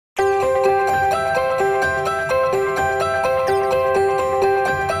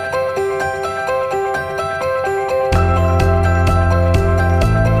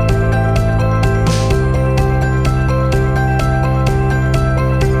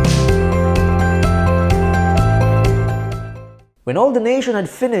When all the nation had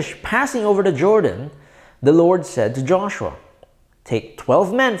finished passing over the Jordan, the Lord said to Joshua, "Take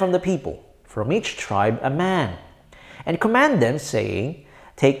 12 men from the people, from each tribe a man, and command them, saying,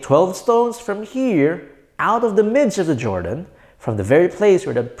 Take 12 stones from here, out of the midst of the Jordan, from the very place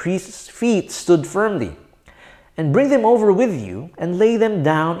where the priest's feet stood firmly, and bring them over with you, and lay them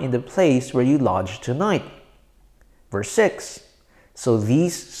down in the place where you lodge tonight." Verse 6, "So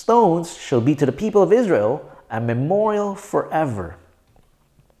these stones shall be to the people of Israel a memorial forever."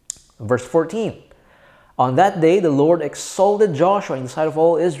 Verse 14, "On that day the Lord exalted Joshua in the sight of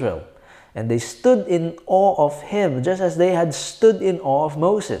all Israel, and they stood in awe of him, just as they had stood in awe of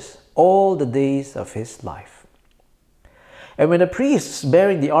Moses all the days of his life." And when the priests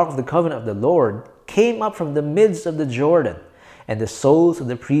bearing the ark of the covenant of the Lord came up from the midst of the Jordan, and the soles of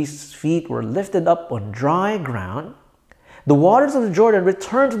the priests' feet were lifted up on dry ground, the waters of the Jordan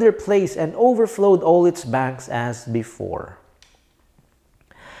returned to their place and overflowed all its banks as before.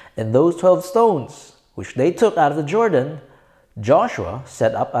 And those 12 stones, which they took out of the Jordan, Joshua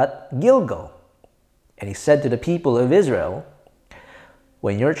set up at Gilgal. And he said to the people of Israel,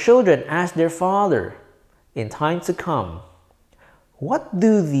 "When your children ask their father in time to come, 'What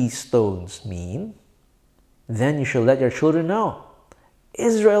do these stones mean?' then you shall let your children know,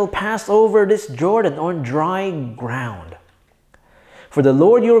 'Israel passed over this Jordan on dry ground.' For the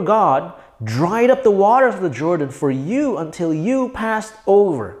Lord your God dried up the waters of the Jordan for you until you passed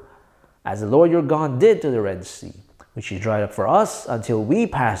over, as the Lord your God did to the Red Sea, which he dried up for us until we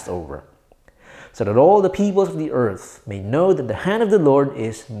passed over, so that all the peoples of the earth may know that the hand of the Lord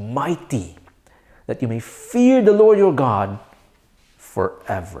is mighty, that you may fear the Lord your God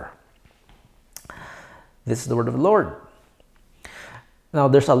forever." This is the word of the Lord. Now,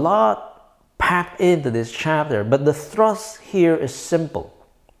 there's a lot packed into this chapter, but the thrust here is simple.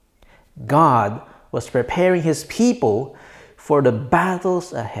 God was preparing his people for the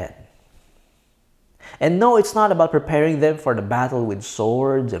battles ahead. And no, it's not about preparing them for the battle with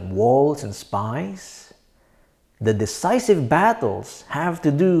swords and walls and spies. The decisive battles have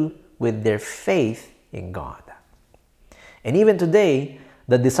to do with their faith in God. And even today,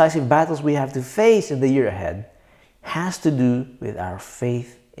 the decisive battles we have to face in the year ahead has to do with our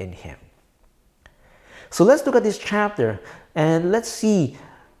faith in him. So let's look at this chapter and let's see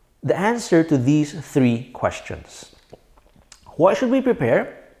the answer to these 3 questions. Why should we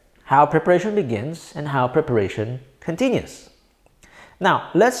prepare? How preparation begins and how preparation continues. Now,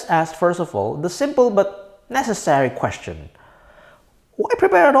 let's ask first of all the simple but necessary question. Why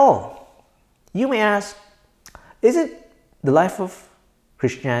prepare at all? You may ask, is it the life of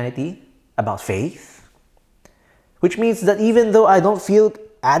Christianity about faith? Which means that even though I don't feel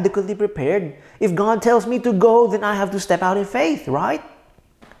adequately prepared, if God tells me to go, then I have to step out in faith, right?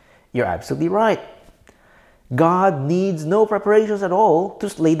 You're absolutely right. God needs no preparations at all to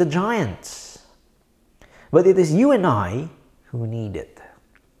slay the giants. But it is you and I who need it.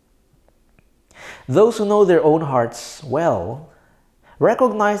 Those who know their own hearts well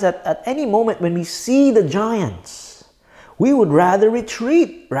recognize that at any moment when we see the giants, we would rather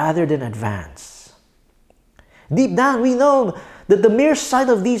retreat rather than advance. Deep down, we know that the mere sight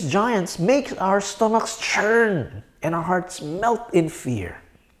of these giants makes our stomachs churn and our hearts melt in fear.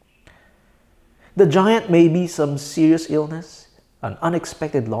 The giant may be some serious illness, an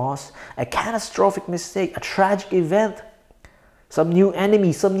unexpected loss, a catastrophic mistake, a tragic event, some new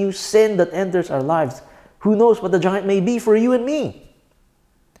enemy, some new sin that enters our lives. Who knows what the giant may be for you and me?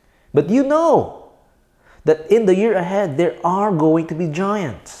 But you know that in the year ahead, there are going to be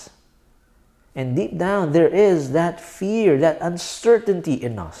giants. And deep down, there is that fear, that uncertainty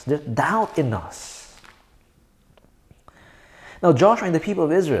in us, that doubt in us. Now, Joshua and the people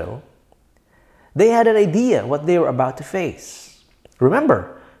of Israel, they had an idea what they were about to face.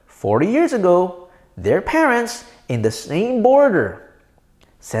 Remember, 40 years ago, their parents in the same border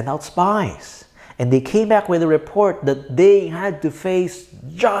sent out spies. And they came back with a report that they had to face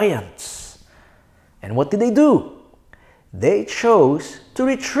giants. And what did they do? They chose to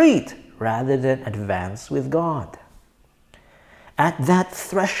retreat rather than advance with God. At that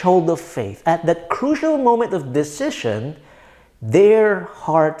threshold of faith, at that crucial moment of decision, their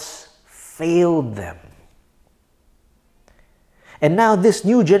hearts failed them. And now this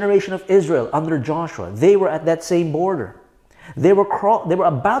new generation of Israel under Joshua, they were at that same border. They were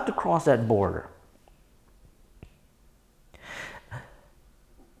about to cross that border.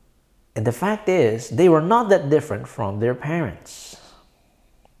 And the fact is, they were not that different from their parents.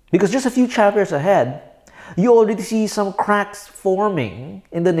 Because just a few chapters ahead, you already see some cracks forming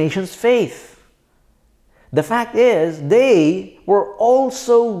in the nation's faith. The fact is, they were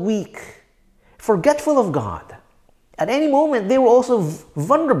also weak, forgetful of God, at any moment, they were also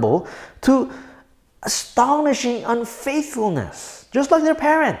vulnerable to astonishing unfaithfulness, just like their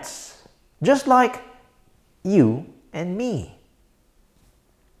parents, just like you and me.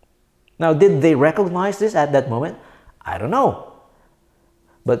 Now, did they recognize this at that moment? I don't know.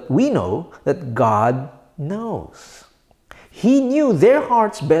 But we know that God knows. He knew their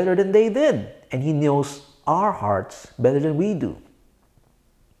hearts better than they did, and He knows our hearts better than we do.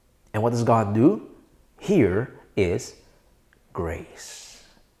 And what does God do? Here is grace.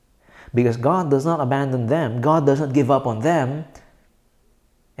 Because God does not abandon them, God does not give up on them,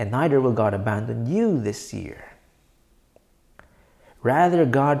 and neither will God abandon you this year. Rather,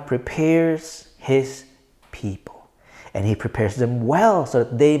 God prepares His people, and He prepares them well so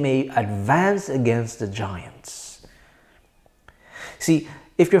that they may advance against the giants. See,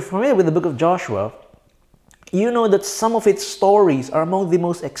 if you're familiar with the book of Joshua, you know that some of its stories are among the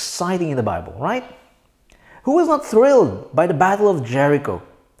most exciting in the Bible, right? Who was not thrilled by the Battle of Jericho,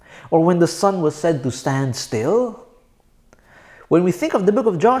 or when the sun was said to stand still? When we think of the book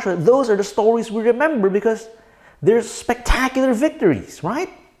of Joshua, those are the stories we remember because they're spectacular victories, right?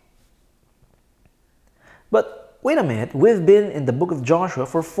 But wait a minute, we've been in the book of Joshua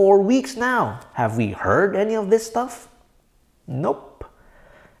for 4 weeks now. Have we heard any of this stuff? Nope.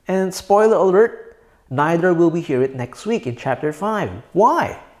 And spoiler alert, neither will we hear it next week in chapter 5.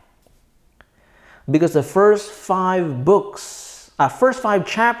 Why? Because the first 5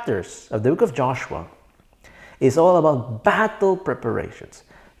 chapters of the book of Joshua is all about battle preparations.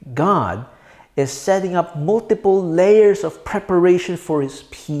 God is setting up multiple layers of preparation for His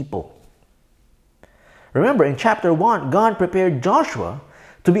people. Remember, in chapter 1, God prepared Joshua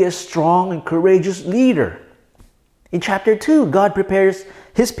to be a strong and courageous leader. In chapter 2, God prepares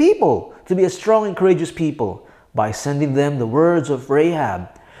His people to be a strong and courageous people by sending them the words of Rahab,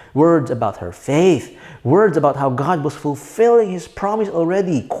 words about her faith, words about how God was fulfilling His promise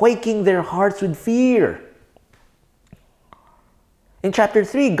already, quaking their hearts with fear. In chapter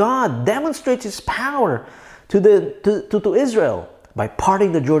 3, God demonstrates His power to Israel by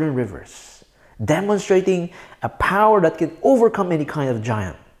parting the Jordan rivers, demonstrating a power that can overcome any kind of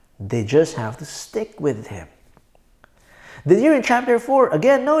giant. They just have to stick with Him. Then here in chapter 4,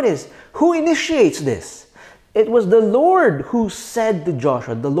 again notice, who initiates this? It was the Lord who said to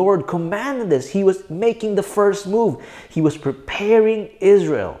Joshua, the Lord commanded this. He was making the first move. He was preparing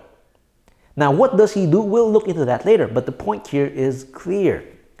Israel. Now, what does He do? We'll look into that later, but the point here is clear.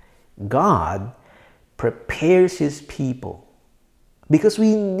 God prepares His people because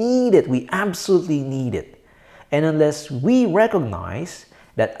we need it. We absolutely need it. And unless we recognize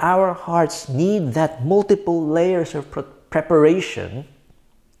that our hearts need that multiple layers of preparation,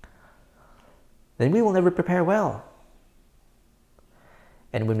 then we will never prepare well.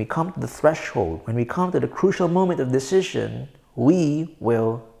 And when we come to the threshold, when we come to the crucial moment of decision, we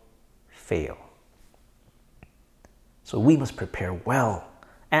will fail. So we must prepare well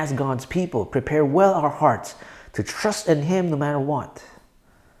as God's people, prepare well our hearts to trust in Him no matter what.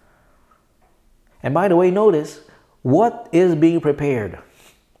 And by the way, notice, what is being prepared?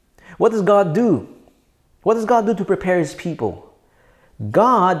 What does God do? What does God do to prepare His people?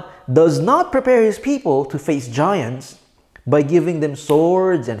 God does not prepare His people to face giants by giving them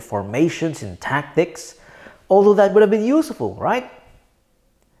swords and formations and tactics, although that would have been useful, right?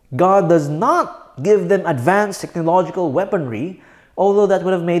 God does not give them advanced technological weaponry, although that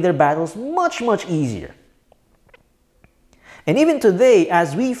would have made their battles much, much easier. And even today,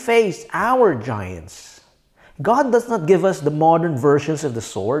 as we face our giants, God does not give us the modern versions of the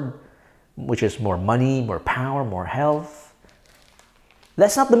sword, which is more money, more power, more health.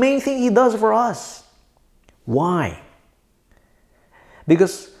 That's not the main thing He does for us. Why?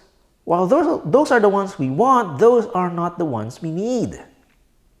 Because while those are the ones we want, those are not the ones we need.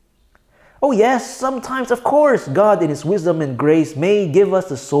 Oh yes, sometimes, of course, God in His wisdom and grace may give us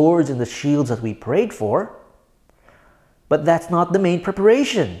the swords and the shields that we prayed for. But that's not the main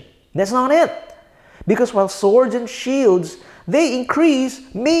preparation. That's not it. Because while swords and shields, they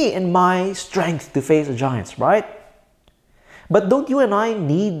increase me and my strength to face the giants, right? But don't you and I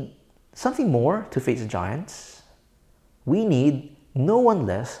need something more to face the giants? We need no one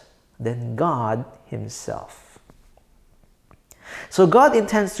less than God Himself. So God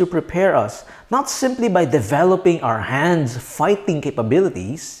intends to prepare us not simply by developing our hands' fighting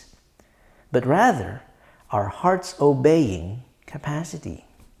capabilities, but rather our hearts' obeying capacity.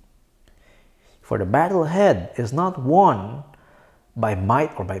 For the battle ahead is not won by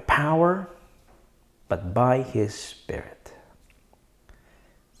might or by power, but by His Spirit.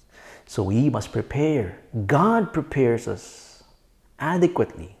 So we must prepare. God prepares us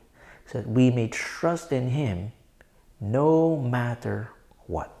adequately so that we may trust in Him no matter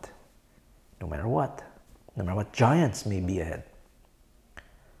what. No matter what. No matter what giants may be ahead.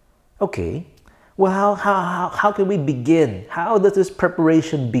 Okay, well, how can we begin? How does this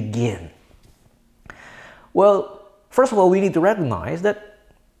preparation begin? Well, first of all, we need to recognize that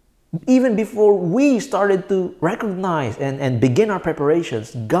even before we started to recognize and begin our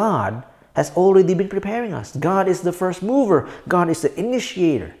preparations, God has already been preparing us. God is the first mover. God is the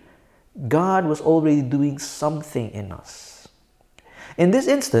initiator. God was already doing something in us. In this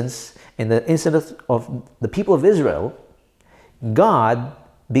instance, in the instance of the people of Israel, God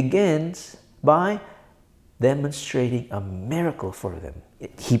begins by demonstrating a miracle for them.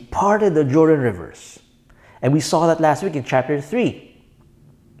 He parted the Jordan rivers. And we saw that last week in chapter 3.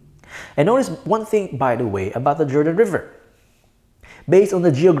 And notice one thing, by the way, about the Jordan River. Based on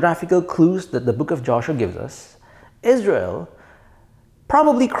the geographical clues that the book of Joshua gives us, Israel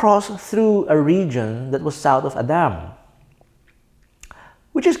probably crossed through a region that was south of Adam.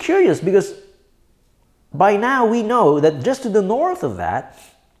 Which is curious because by now we know that just to the north of that,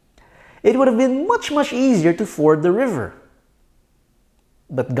 it would have been much easier to ford the river.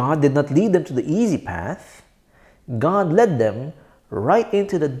 But God did not lead them to the easy path. God led them right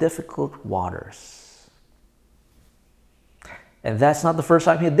into the difficult waters. And that's not the first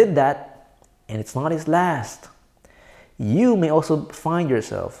time He did that, and it's not His last. You may also find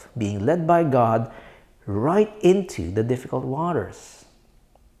yourself being led by God right into the difficult waters.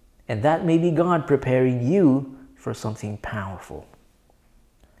 And that may be God preparing you for something powerful.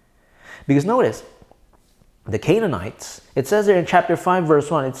 Because notice, the Canaanites, it says there in chapter 5 verse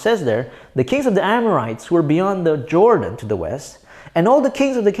 1, it says there, the kings of the Amorites who were beyond the Jordan to the west, and all the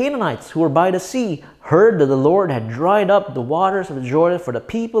kings of the Canaanites who were by the sea heard that the Lord had dried up the waters of the Jordan for the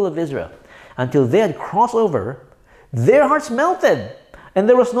people of Israel. Until they had crossed over, their hearts melted, and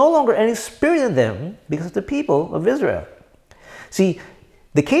there was no longer any spirit in them because of the people of Israel. See,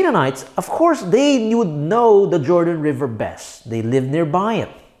 the Canaanites, of course, they would know the Jordan River best. They lived nearby it.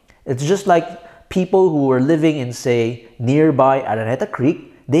 It's just like people who were living in, say, nearby Araneta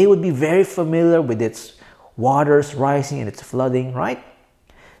Creek. They would be very familiar with its waters rising and its flooding, right?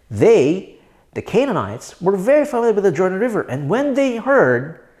 They, the Canaanites, were very familiar with the Jordan River. And when they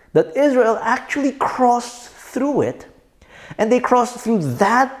heard that Israel actually crossed through it, and they crossed through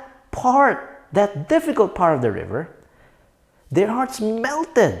that part, that difficult part of the river, their hearts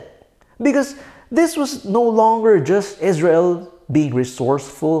melted. Because this was no longer just Israel being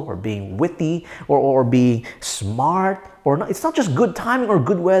resourceful or being witty or being smart. It's not just good timing or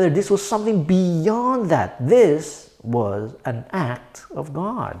good weather. This was something beyond that. This was an act of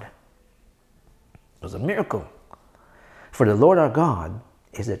God. It was a miracle. For the Lord our God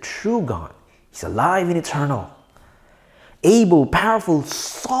is a true God. He's alive and eternal, able, powerful,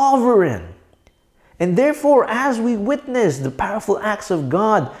 sovereign. And therefore, as we witness the powerful acts of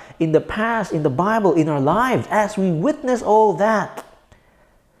God in the past, in the Bible, in our lives, as we witness all that,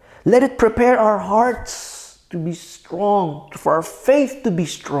 let it prepare our hearts to be strong, for our faith to be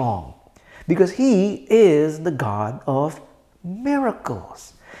strong. Because He is the God of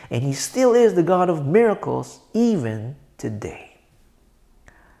miracles. And He still is the God of miracles even today.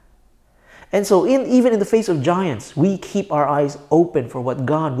 And so even in the face of giants, we keep our eyes open for what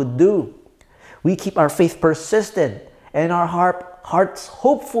God would do. We keep our faith persistent and our hearts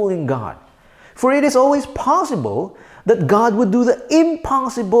hopeful in God. For it is always possible that God would do the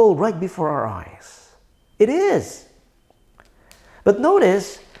impossible right before our eyes. It is. But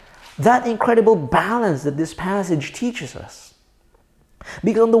notice that incredible balance that this passage teaches us.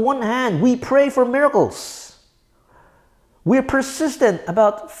 Because on the one hand, we pray for miracles. We're persistent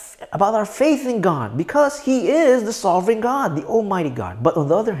about our faith in God because He is the sovereign God, the Almighty God. But on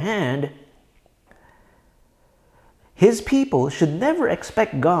the other hand, His people should never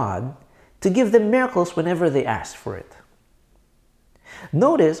expect God to give them miracles whenever they ask for it.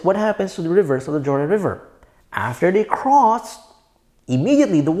 Notice what happens to the rivers of the Jordan River. After they cross,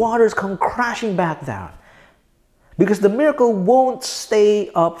 immediately the waters come crashing back down. Because the miracle won't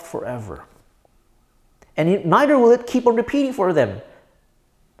stay up forever. And neither will it keep on repeating for them.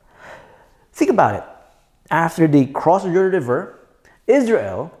 Think about it. After they cross the Jordan River,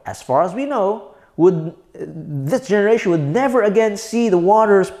 Israel, as far as we know, this generation would never again see the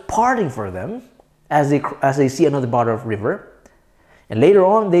waters parting for them as they see another part of river. And later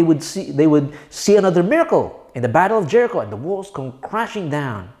on they would see another miracle in the Battle of Jericho, and the walls come crashing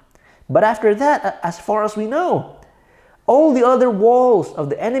down. But after that, as far as we know, all the other walls of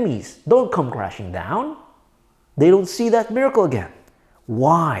the enemies don't come crashing down. They don't see that miracle again.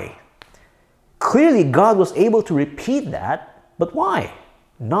 Why? Clearly God was able to repeat that, but why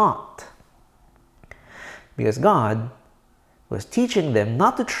not? Because God was teaching them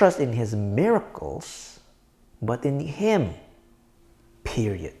not to trust in His miracles, but in Him.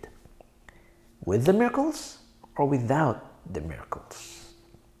 Period. With the miracles or without the miracles.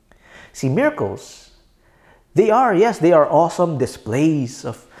 See, miracles, they are awesome displays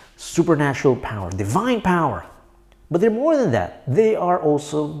of supernatural power, divine power. But they're more than that. They are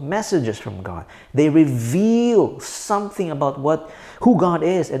also messages from God. They reveal something about who God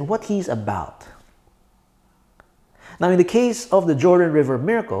is and what He's about. Now, in the case of the Jordan River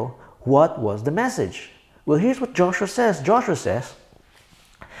miracle, what was the message? Well, here's what Joshua says. Joshua says,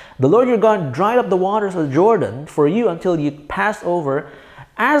 "The Lord your God dried up the waters of Jordan for you until you passed over,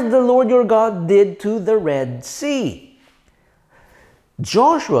 as the Lord your God did to the Red Sea."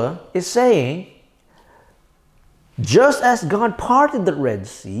 Joshua is saying, just as God parted the Red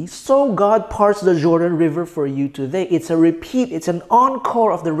Sea, so God parts the Jordan River for you today. It's a repeat, it's an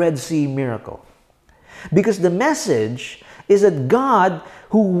encore of the Red Sea miracle. Because the message is that God,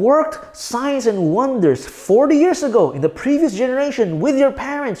 who worked signs and wonders 40 years ago in the previous generation with your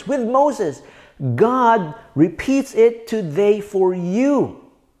parents, with Moses, God repeats it today for you.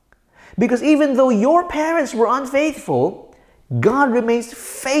 Because even though your parents were unfaithful, God remains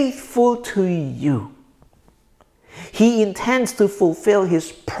faithful to you. He intends to fulfill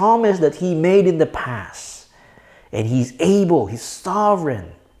His promise that He made in the past. And He's able, He's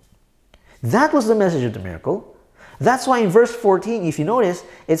sovereign. That was the message of the miracle. That's why in verse 14, if you notice,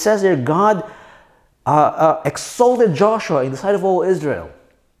 it says there, God exalted Joshua in the sight of all Israel.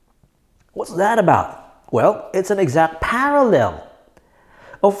 What's that about? Well, it's an exact parallel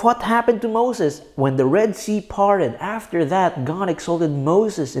of what happened to Moses when the Red Sea parted. After that, God exalted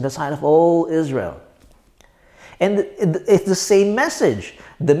Moses in the sight of all Israel. And it's the same message.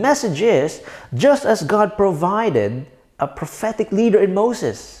 The message is, just as God provided a prophetic leader in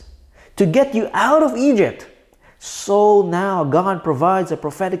Moses to get you out of Egypt, so now God provides a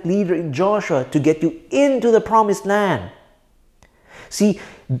prophetic leader in Joshua to get you into the promised land. See,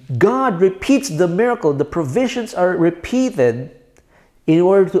 God repeats the miracle. The provisions are repeated in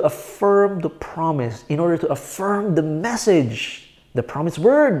order to affirm the promise, in order to affirm the message, the promised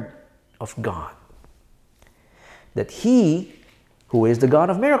word of God. That He, who is the God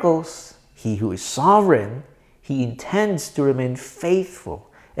of miracles, He who is sovereign, He intends to remain faithful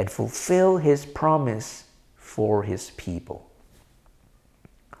and fulfill His promise for His people.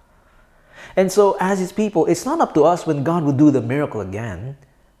 And so as His people, it's not up to us when God will do the miracle again.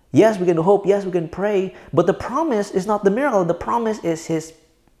 Yes, we can hope, yes, we can pray, but the promise is not the miracle. The promise is His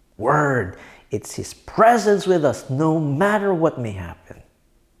word. It's His presence with us no matter what may happen.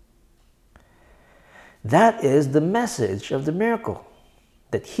 That is the message of the miracle,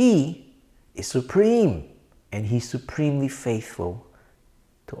 that He is supreme and He's supremely faithful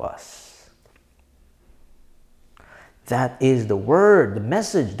to us. That is the word, the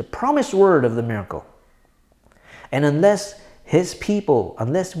message, the promised word of the miracle. And unless His people,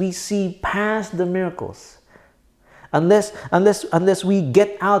 unless we see past the miracles, unless we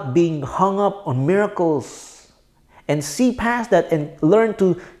get out being hung up on miracles and see past that and learn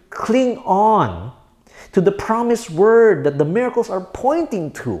to cling on to the promised word that the miracles are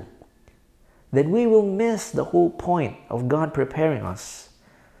pointing to, then we will miss the whole point of God preparing us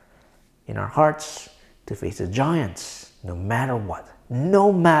in our hearts to face the giants, no matter what.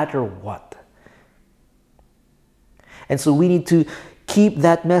 No matter what. And so we need to keep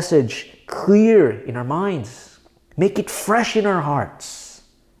that message clear in our minds. Make it fresh in our hearts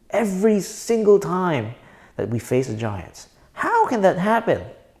every single time that we face the giants. How can that happen?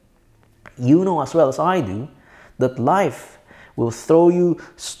 You know as well as I do that life will throw you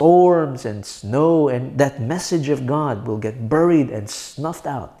storms and snow, and that message of God will get buried and snuffed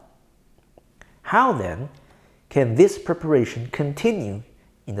out. How then can this preparation continue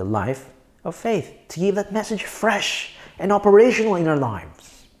in the life of faith to keep that message fresh and operational in our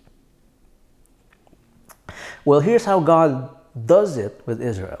lives? Well, here's how God does it with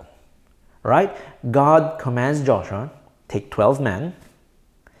Israel. Right? God commands Joshua, take 12 men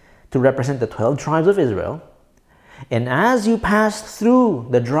to represent the 12 tribes of Israel. And as you pass through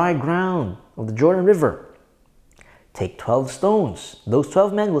the dry ground of the Jordan River, take 12 stones. Those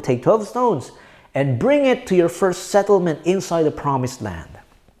 12 men will take 12 stones and bring it to your first settlement inside the promised land.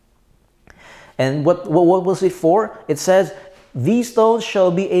 And what was it for? It says, these stones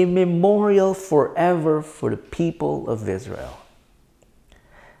shall be a memorial forever for the people of Israel.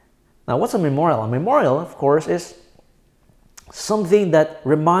 Now, what's a memorial? A memorial, of course, is something that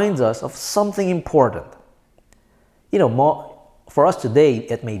reminds us of something important. You know, for us today,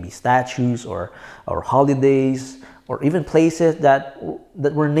 it may be statues or holidays or even places that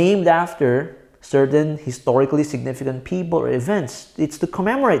were named after certain historically significant people or events. It's to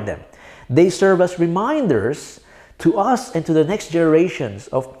commemorate them. They serve as reminders to us and to the next generations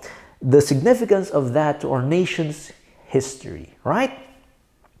of the significance of that to our nation's history, right?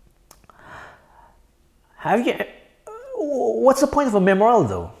 What's the point of a memorial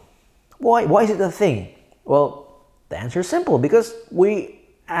though? Why is it a thing? Well, the answer is simple, because we,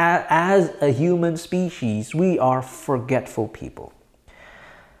 as a human species, we are forgetful people.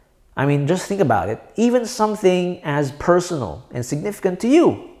 I mean, just think about it. Even something as personal and significant to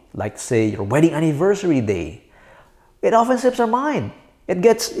you, like say your wedding anniversary day, it often slips our mind. It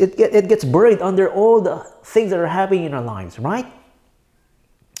gets buried under all the things that are happening in our lives, right?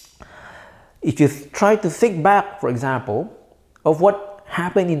 If you try to think back, for example, of what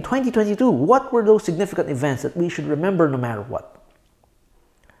happened in 2022, what were those significant events that we should remember no matter what?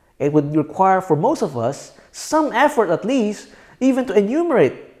 It would require for most of us some effort at least, even to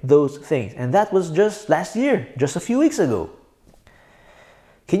enumerate those things. And that was just last year, just a few weeks ago.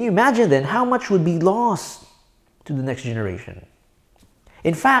 Can you imagine then how much would be lost to the next generation?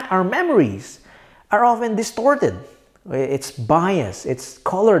 In fact, our memories are often distorted. It's biased. It's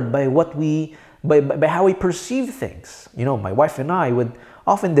colored by by how we perceive things. You know, my wife and I would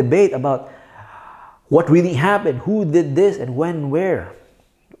often debate about what really happened, who did this, and when, where.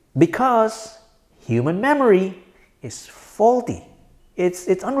 Because human memory is faulty. It's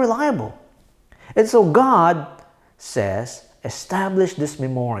unreliable. And so God says, establish this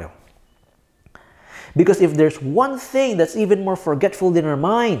memorial. Because if there's one thing that's even more forgetful than our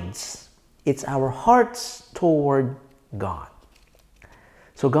minds, it's our hearts toward God.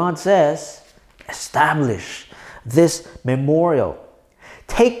 So God says, establish this memorial.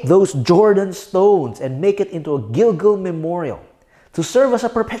 Take those Jordan stones and make it into a Gilgal memorial to serve as a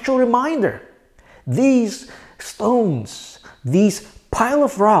perpetual reminder. These stones, these pile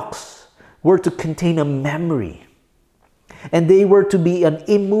of rocks, were to contain a memory. And they were to be an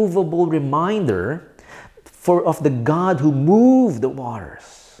immovable reminder of the God who moved the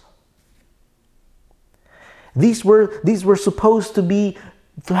waters. These were supposed to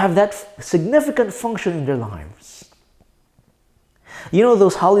have that significant function in their lives. You know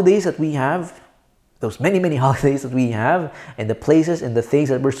those holidays that we have, those many holidays that we have, and the places and the things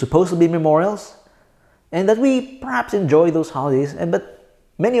that were supposed to be memorials, and that we perhaps enjoy those holidays, but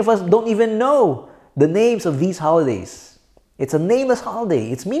many of us don't even know the names of these holidays. It's a nameless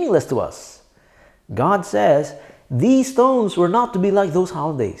holiday. It's meaningless to us. God says these stones were not to be like those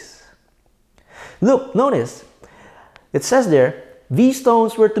holidays. Look, notice, it says there, these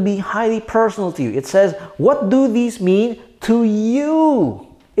stones were to be highly personal to you. It says, what do these mean to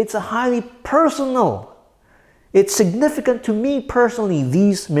you? It's a highly personal. It's significant to me personally,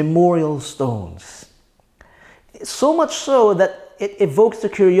 these memorial stones. So much so that it evokes the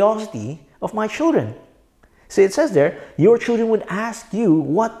curiosity of my children. So it says there, your children would ask you,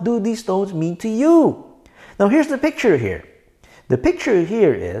 what do these stones mean to you? Now here's the picture here. The picture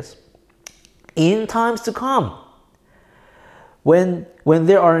here is, in times to come, when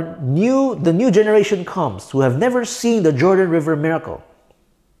the new generation comes who have never seen the Jordan River miracle,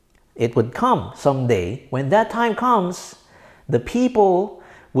 it would come someday. When that time comes, the people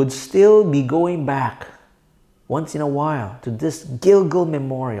would still be going back once in a while to this Gilgal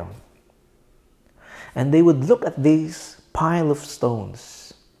memorial. And they would look at this pile of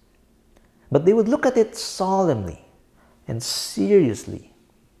stones. But they would look at it solemnly and seriously.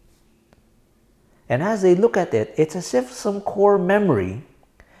 And as they look at it, it's as if some core memory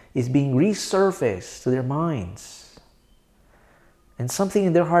is being resurfaced to their minds. And something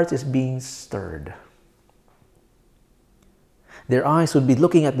in their hearts is being stirred. Their eyes would be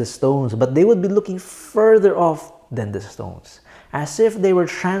looking at the stones, but they would be looking further off than the stones, as if they were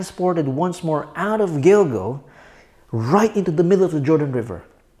transported once more out of Gilgal right into the middle of the Jordan River.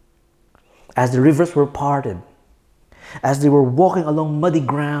 As the rivers were parted, as they were walking along muddy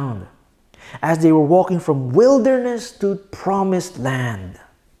ground, as they were walking from wilderness to promised land.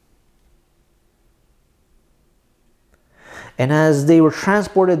 And as they were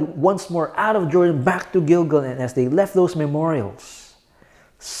transported once more out of Jordan back to Gilgal, and as they left those memorials,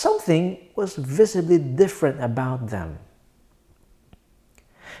 something was visibly different about them.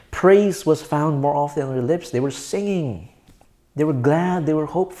 Praise was found more often on their lips. They were singing. They were glad. They were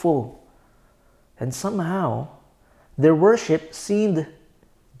hopeful. And somehow, their worship seemed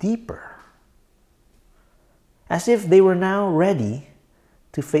deeper. As if they were now ready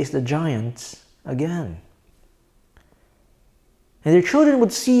to face the giants again. And their children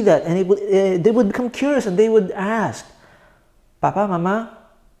would see that, and they would become curious, and they would ask, Papa, Mama,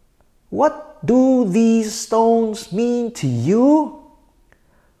 what do these stones mean to you?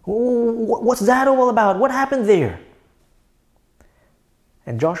 What's that all about? What happened there?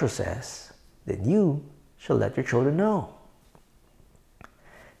 And Joshua says, then you shall let your children know.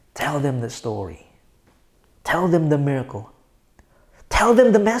 Tell them the story. Tell them the miracle. Tell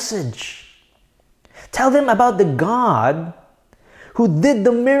them the message. Tell them about the God who did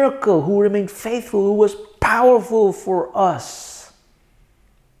the miracle, who remained faithful, who was powerful for us,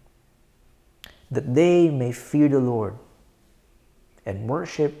 that they may fear the Lord and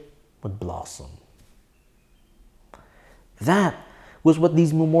worship would blossom. That was what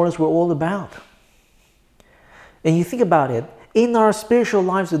these memorials were all about. And you think about it, in our spiritual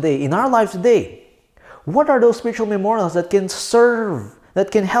lives today, in our lives today, what are those spiritual memorials that can serve,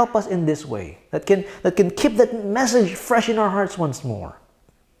 that can help us in this way, that can keep that message fresh in our hearts once more?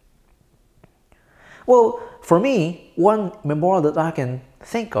 Well, for me, one memorial that I can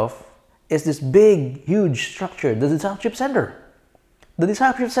think of is this big, huge structure, the Discipleship Center. The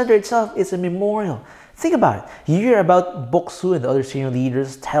Discipleship Center itself is a memorial. Think about it. You hear about Boksu and the other senior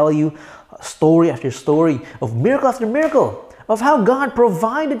leaders tell you story after story of miracle after miracle of how God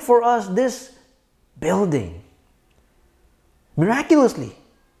provided for us this building. Miraculously.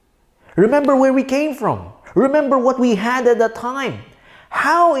 Remember where we came from. Remember what we had at that time.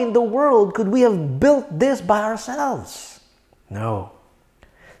 How in the world could we have built this by ourselves? No.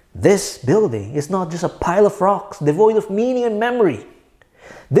 This building is not just a pile of rocks devoid of meaning and memory.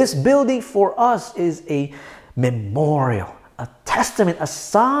 This building for us is a memorial, a testament, a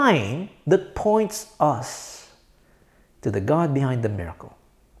sign that points us to the God behind the miracle,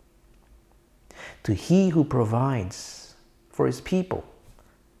 to He who provides for His people.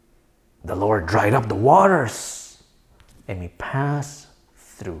 The Lord dried up the waters and we pass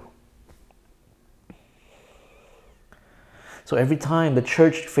through. So every time the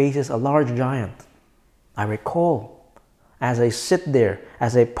church faces a large giant, I recall as I sit there,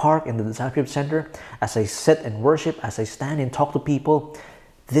 as I park in the Discipleship Center, as I sit and worship, as I stand and talk to people,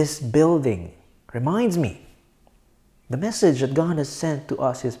 this building reminds me the message that God has sent to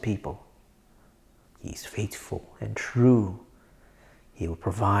us, His people. He is faithful and true. He will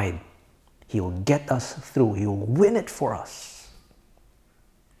provide. He will get us through. He will win it for us.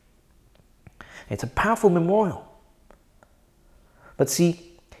 It's a powerful memorial. But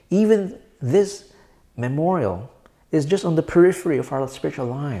see, even this memorial is just on the periphery of our spiritual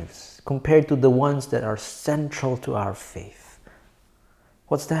lives compared to the ones that are central to our faith.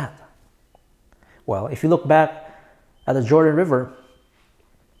 What's that? Well, if you look back at the Jordan River,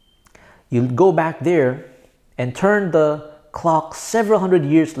 you go back there and turn the clock several hundred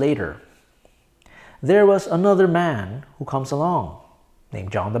years later. There was another man who comes along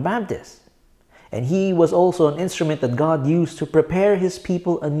named John the Baptist. And he was also an instrument that God used to prepare His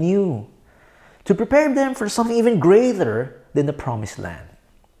people anew, to prepare them for something even greater than the promised land.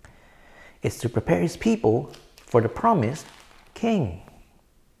 It's to prepare His people for the promised King.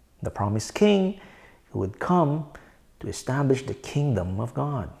 The promised King who would come to establish the kingdom of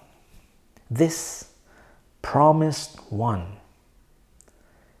God. This promised one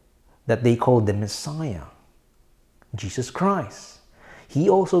that they called the Messiah, Jesus Christ. He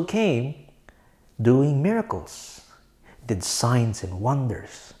also came doing miracles, did signs and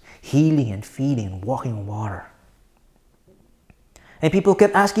wonders, healing and feeding and walking on water. And people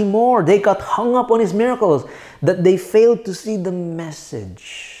kept asking more. They got hung up on His miracles that they failed to see the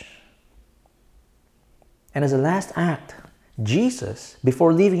message. And as a last act, Jesus,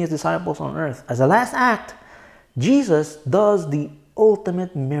 before leaving His disciples on earth, as a last act, Jesus does the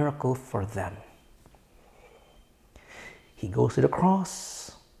ultimate miracle for them. He goes to the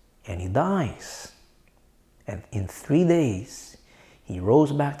cross and He dies. And in 3 days, He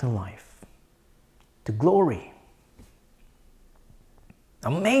rose back to life, to glory.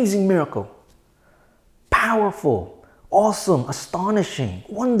 Amazing miracle. Powerful, awesome, astonishing,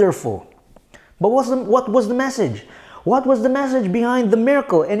 wonderful. But what was the message? What was the message behind the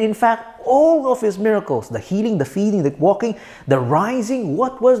miracle? And in fact, all of His miracles, the healing, the feeding, the walking, the rising,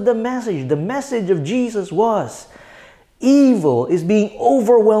 what was the message? The message of Jesus was, evil is being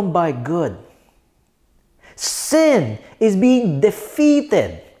overwhelmed by good. Sin is being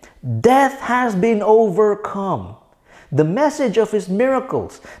defeated. Death has been overcome. The message of His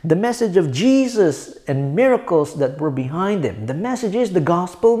miracles, the message of Jesus and miracles that were behind Him, the message is the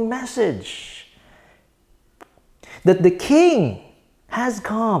gospel message. That the King has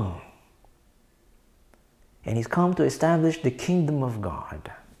come. And He's come to establish the kingdom of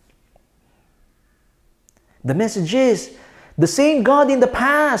God. The message is the same God in the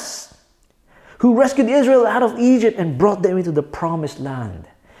past who rescued Israel out of Egypt and brought them into the promised land.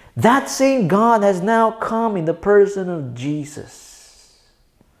 That same God has now come in the person of Jesus.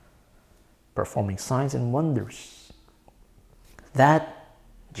 performing signs and wonders. That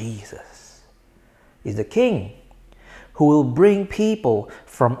Jesus is the King who will bring people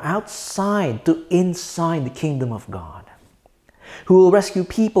from outside to inside the kingdom of God, who will rescue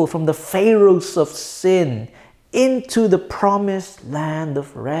people from the pharaohs of sin into the promised land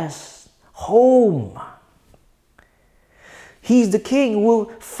of rest, home. He's the King who will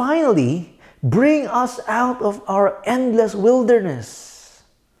finally bring us out of our endless wilderness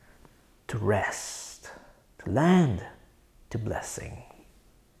to rest, to land, to blessing.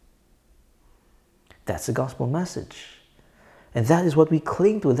 That's the gospel message. And that is what we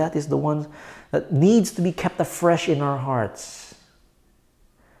cling to. That is the one that needs to be kept afresh in our hearts.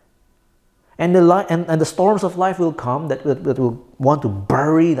 And the storms of life will come that will want to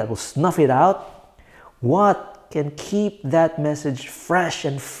bury, that will snuff it out. What can keep that message fresh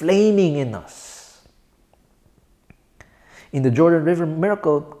and flaming in us? In the Jordan River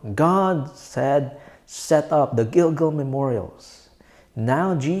miracle, God said, set up the Gilgal memorials.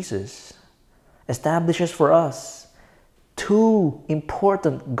 Now Jesus establishes for us two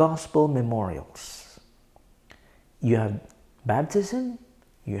important gospel memorials. You have baptism,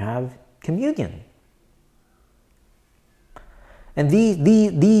 you have communion. And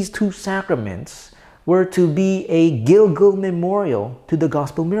these two sacraments were to be a Gilgal memorial to the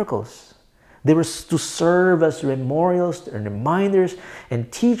gospel miracles. They were to serve as memorials and reminders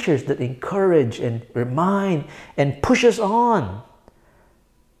and teachers that encourage and remind and push us on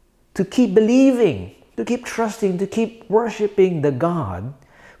to keep believing, to keep trusting, to keep worshiping the God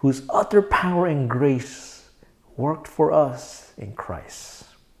whose utter power and grace worked for us in Christ.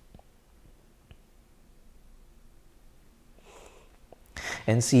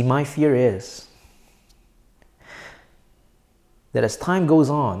 And see, my fear is that as time goes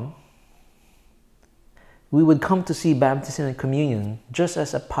on, we would come to see baptism and communion just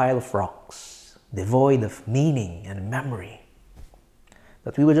as a pile of rocks, devoid of meaning and memory.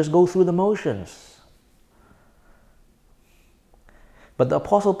 That we would just go through the motions. But the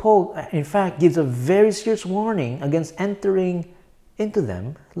Apostle Paul, in fact, gives a very serious warning against entering into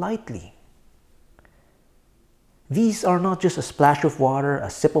them lightly. These are not just a splash of water, a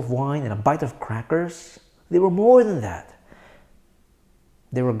sip of wine, and a bite of crackers. They were more than that.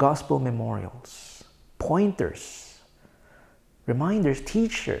 They were gospel memorials, pointers, reminders,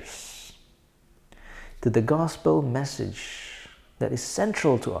 teachers to the gospel message that is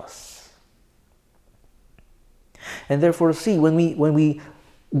central to us. And therefore, see, when we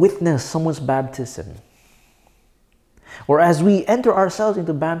witness someone's baptism, or as we enter ourselves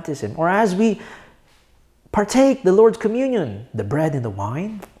into baptism, or as we partake the Lord's communion, the bread and the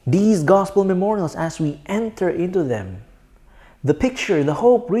wine, these gospel memorials, as we enter into them, the picture, the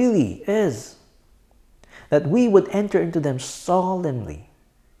hope really is that we would enter into them solemnly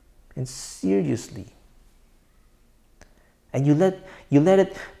and seriously. And you let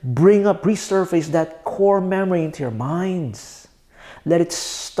it bring up, resurface that core memory into your minds. Let it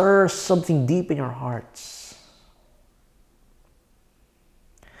stir something deep in your hearts.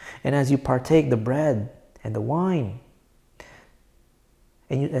 And as you partake the bread and the wine,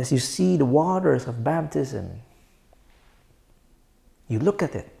 and as you see the waters of baptism, you look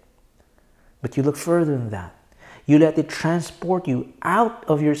at it, but you look further than that. You let it transport you out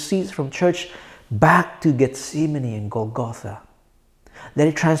of your seats from church back to Gethsemane and Golgotha. Let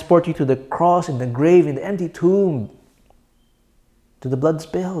it transport you to the cross and the grave and the empty tomb, to the blood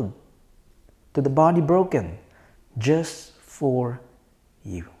spilled, to the body broken, just for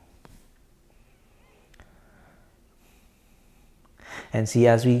you. And see,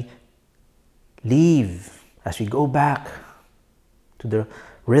 as we leave, as we go back to the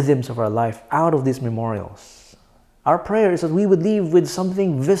rhythms of our life out of these memorials, our prayer is that we would leave with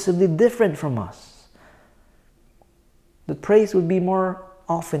something visibly different from us. That praise would be more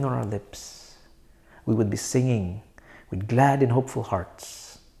often on our lips. We would be singing with glad and hopeful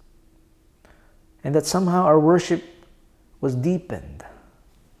hearts. And that somehow our worship was deepened.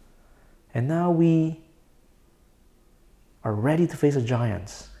 And now we are ready to face the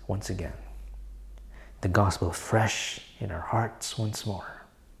giants once again. The gospel fresh in our hearts once more.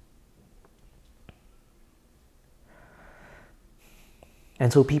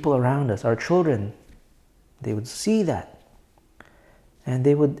 And so people around us, our children, they would see that. And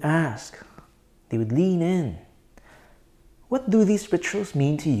they would ask, they would lean in. What do these rituals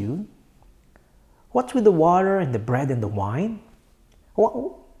mean to you? What's with the water and the bread and the wine?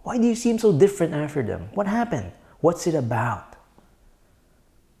 Why do you seem so different after them? What happened? What's it about?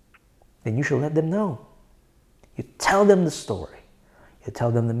 Then you shall let them know. You tell them the story. You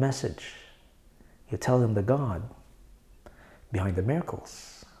tell them the message. You tell them the God behind the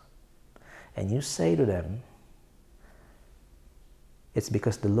miracles. and you say to them, it's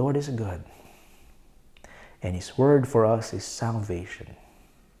because the Lord is good, and His word for us is salvation,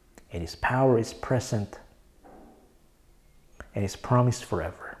 and His power is present, and His promise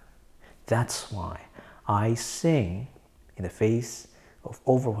forever. That's why I sing in the face of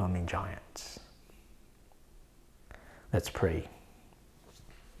overwhelming giants. Let's pray.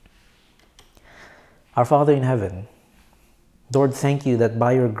 Our Father in heaven, Lord, thank you that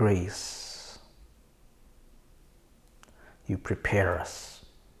by your grace, you prepare us.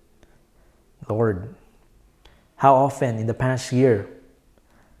 Lord, how often in the past year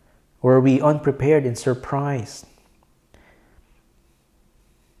were we unprepared and surprised,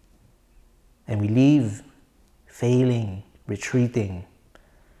 and we leave failing, retreating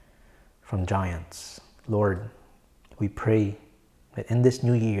from giants. Lord, we pray that in this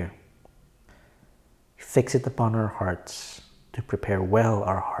new year, fix it upon our hearts to prepare well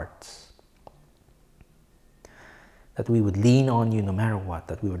our hearts. That we would lean on you no matter what,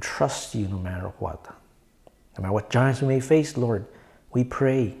 that we would trust you no matter what. No matter what giants we may face, Lord, we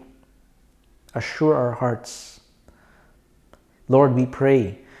pray, assure our hearts. Lord, we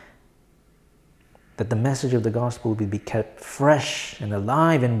pray that the message of the gospel will be kept fresh and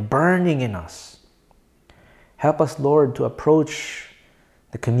alive and burning in us. Help us, Lord, to approach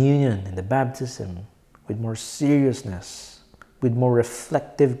the communion and the baptism with more seriousness, with more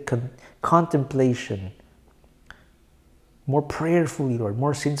reflective contemplation, more prayerfully, Lord,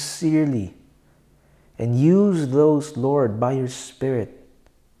 more sincerely, and use those, Lord, by your Spirit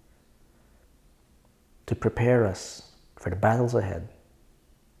to prepare us for the battles ahead.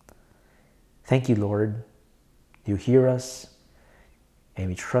 Thank you, Lord. You hear us, and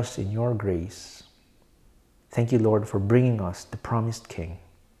we trust in your grace. Thank you, Lord, for bringing us the promised King.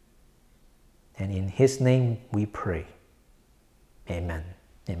 And in His name we pray. Amen.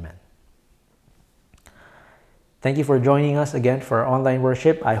 Amen. Thank you for joining us again for our online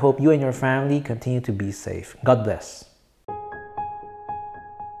worship. I hope you and your family continue to be safe. God bless.